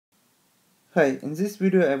Hi, in this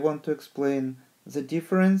video I want to explain the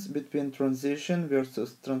difference between transition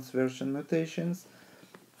versus transversion mutations.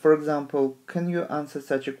 For example, can you answer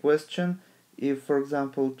such a question if, for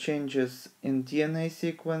example, changes in DNA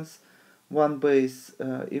sequence, one base,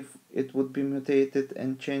 if it would be mutated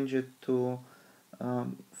and change it to,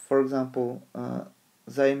 for example,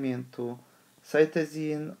 thymine to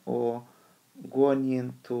cytosine or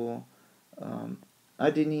guanine to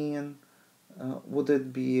adenine, would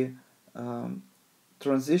it be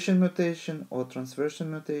transition mutation or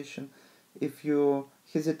transversion mutation? If you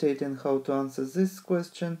hesitate in how to answer this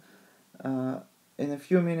question, in a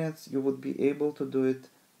few minutes you would be able to do it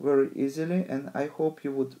very easily, and I hope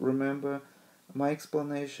you would remember my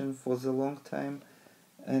explanation for the long time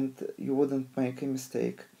and you wouldn't make a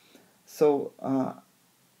mistake. So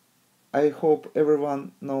I hope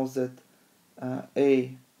everyone knows that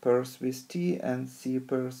A pairs with T and C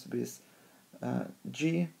pairs with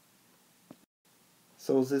G.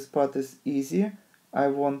 So this part is easy. I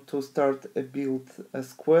want to start build a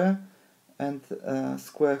square, and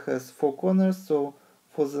square has 4 corners, so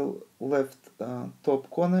for the left top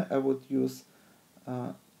corner I would use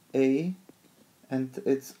A, and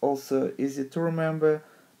it's also easy to remember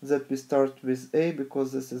that we start with A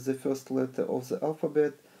because this is the first letter of the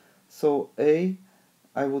alphabet. So A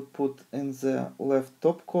I would put in the left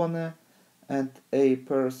top corner, and A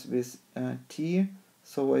pairs with T,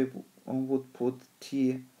 so I would put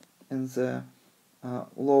T in the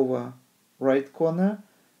lower right corner,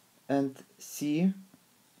 and C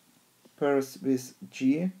pairs with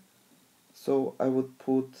G, so I would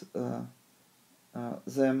put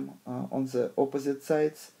them on the opposite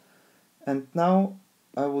sides. And now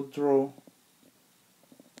I would draw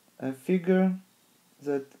a figure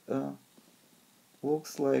that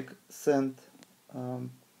looks like sand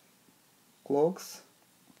clocks,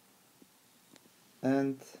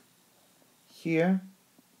 and here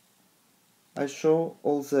I show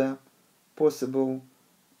all the possible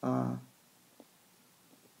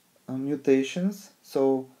mutations.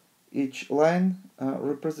 So each line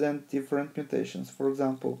represents different mutations. For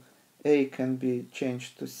example, A can be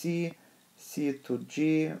changed to C, C to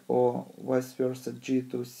G, or vice versa, G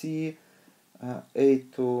to C, A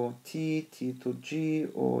to T, T to G,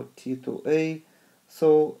 or T to A.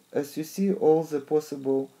 So as you see, all the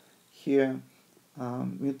possible here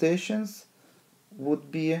mutations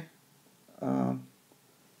would be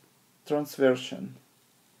transversion.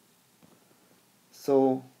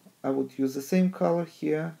 So I would use the same color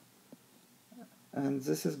here, and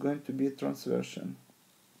this is going to be transversion.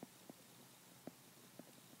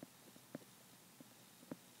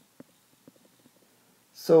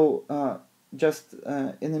 So just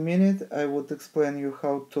in a minute I would explain you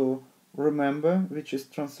how to remember which is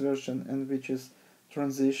transversion and which is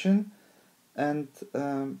transition. And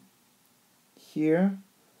here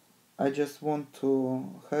I just want to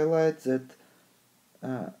highlight that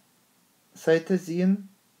cytosine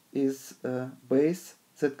is a base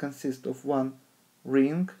that consists of one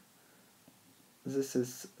ring. This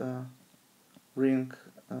is a ring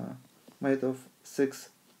made of 6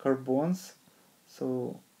 carbons.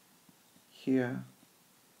 So here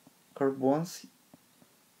carbons,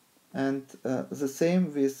 and the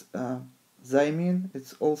same with thymine.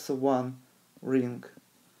 It's also one ring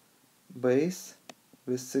base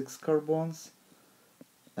with 6 carbons,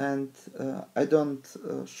 and I don't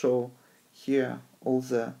show here all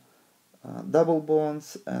the double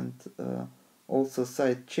bonds and also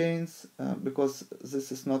side chains because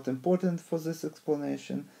this is not important for this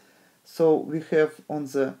explanation. So we have on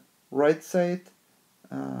the right side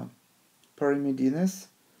pyrimidines.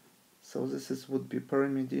 So this would be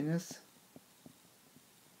pyrimidines.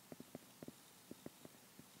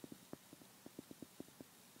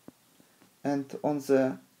 And on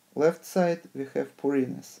the left side we have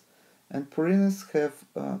purines. And purines have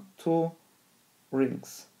 2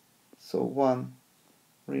 rings. So one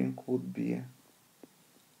ring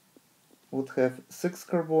would have 6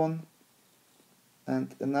 carbon,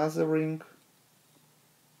 and another ring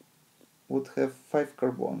would have 5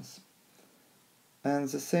 carbons. And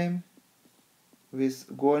the same with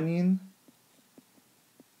guanine.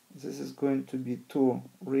 This is going to be 2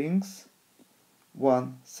 rings,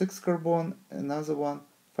 one 6 carbon, another one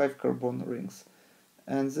 5 carbon rings,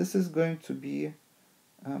 and this is going to be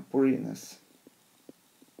purines.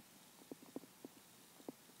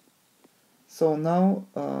 So now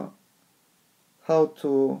how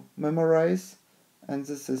to memorize, and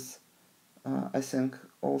this is I think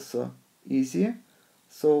also easy.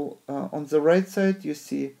 So on the right side you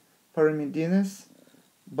see pyrimidines,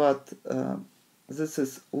 but this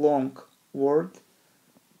is long word,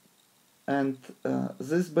 and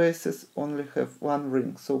these bases only have one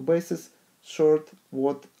ring, so bases short,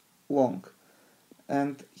 word, long.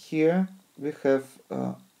 And here we have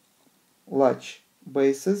large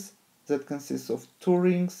bases that consist of two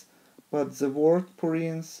rings, but the word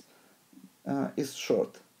purines is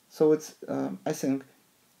short. So it's, I think,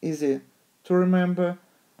 easy to remember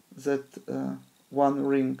that one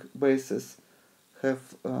ring bases have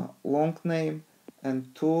long name and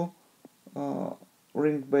two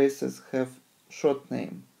ring bases have short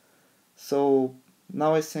name. So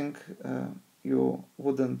now I think you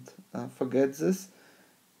wouldn't forget this.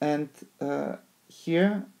 And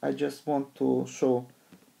here I just want to show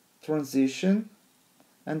transition,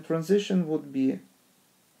 and transition would be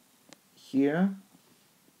here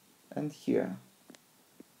and here.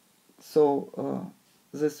 So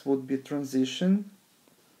this would be transition.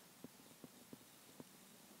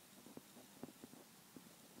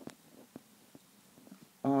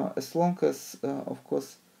 As long as, of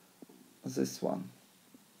course, this one.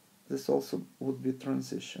 This also would be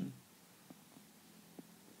transition.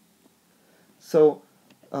 So,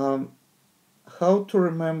 how to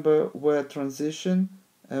remember where transition,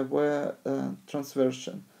 where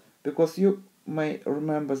transversion? Because you may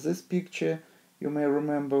remember this picture, you may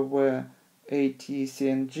remember where A, T, C,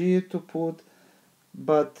 and G to put,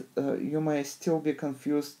 but you may still be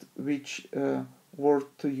confused which word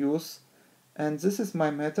to use. And this is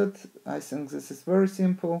my method. I think this is very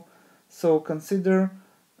simple. So consider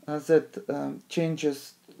that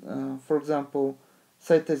changes, for example,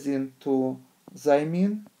 cytosine to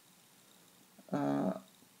thymine.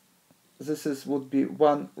 This would be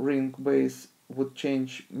one ring base would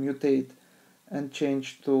change, mutate, and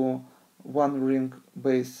change to one ring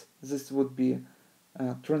base. This would be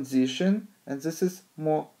transition, and this is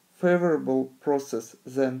more favorable process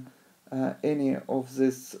than any of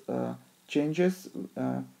these changes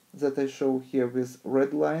that I show here with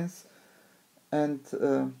red lines. And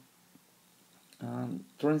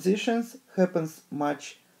transitions happens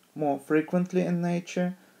much more frequently in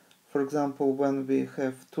nature. For example, when we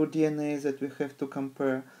have two DNA that we have to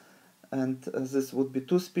compare, and this would be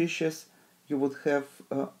two species, you would have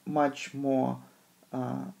much more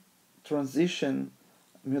transition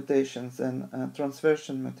mutations than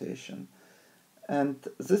transversion mutation. And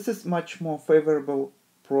this is much more favorable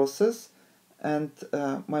process. And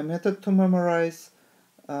my method to memorize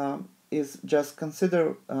is just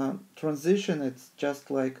consider transition. It's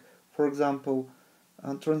just like, for example,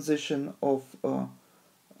 transition of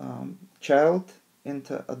child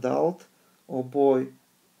into adult, or boy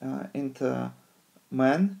into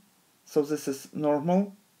man. So this is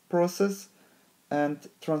normal process. And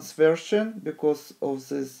transversion, because of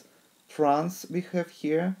this trans we have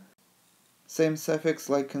here, same suffix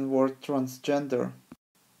like in word transgender.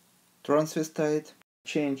 Transvestite,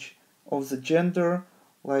 change of the gender,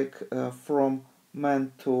 like from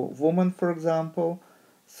man to woman, for example.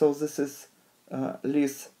 So this is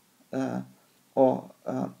less or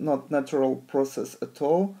not natural process at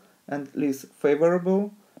all, and less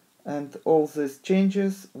favorable. And all these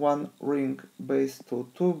changes, one ring base to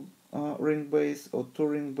two ring base, or two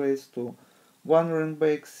ring base to one ring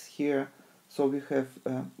base here. So we have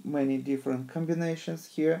many different combinations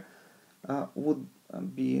here, would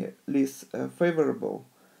be less favorable.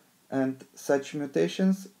 And such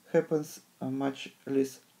mutations happens much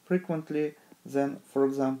less frequently than, for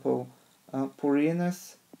example,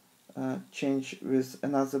 purines change with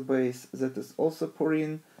another base that is also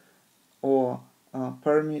purine, or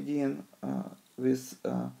pyrimidine with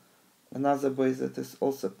another base that is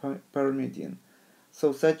also pyrimidine.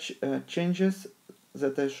 So such changes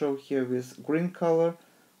that I show here with green color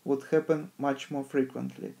would happen much more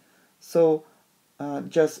frequently. So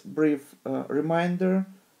just brief reminder,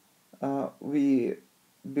 we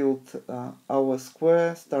built our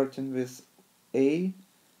square starting with A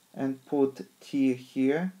and put T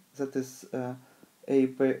here. That is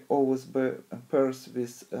A always pairs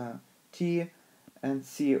with T, and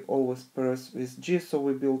C always pairs with G. So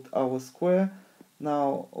we built our square.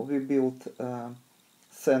 Now we built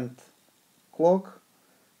cent clock.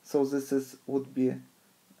 So this would be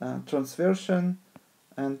transversion,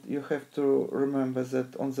 and you have to remember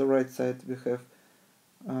that on the right side we have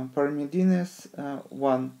pyrimidines,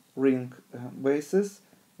 one ring basis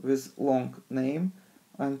with long name,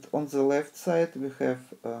 and on the left side we have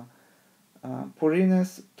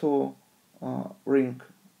purines, two ring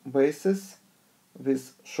bases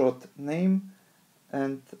with short name.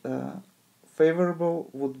 And favorable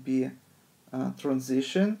would be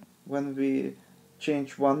transition, when we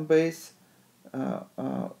change one base,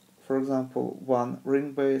 for example one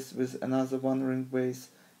ring base with another one ring base,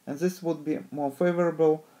 and this would be more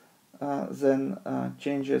favorable than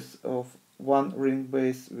changes of one ring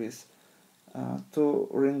base with two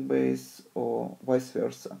ring base or vice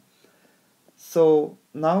versa. So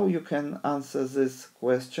now you can answer this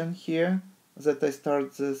question here that I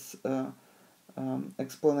start this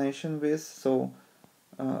explanation with. So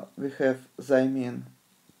we have thymine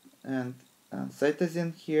and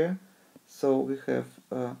cytosine here. So we have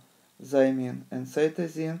thymine and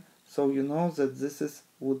cytosine. So you know that this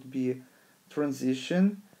would be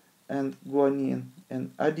transition, and guanine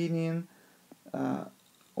and adenine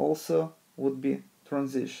also would be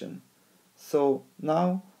transition. So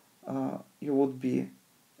now you would be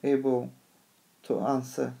able to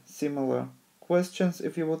answer similar questions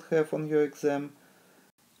if you would have on your exam.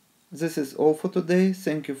 This is all for today.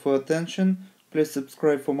 Thank you for attention. Please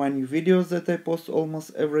subscribe for my new videos that I post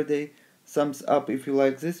almost every day. Thumbs up if you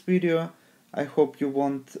like this video. I hope you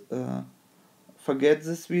won't forget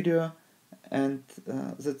this video. And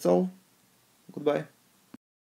that's all. Goodbye.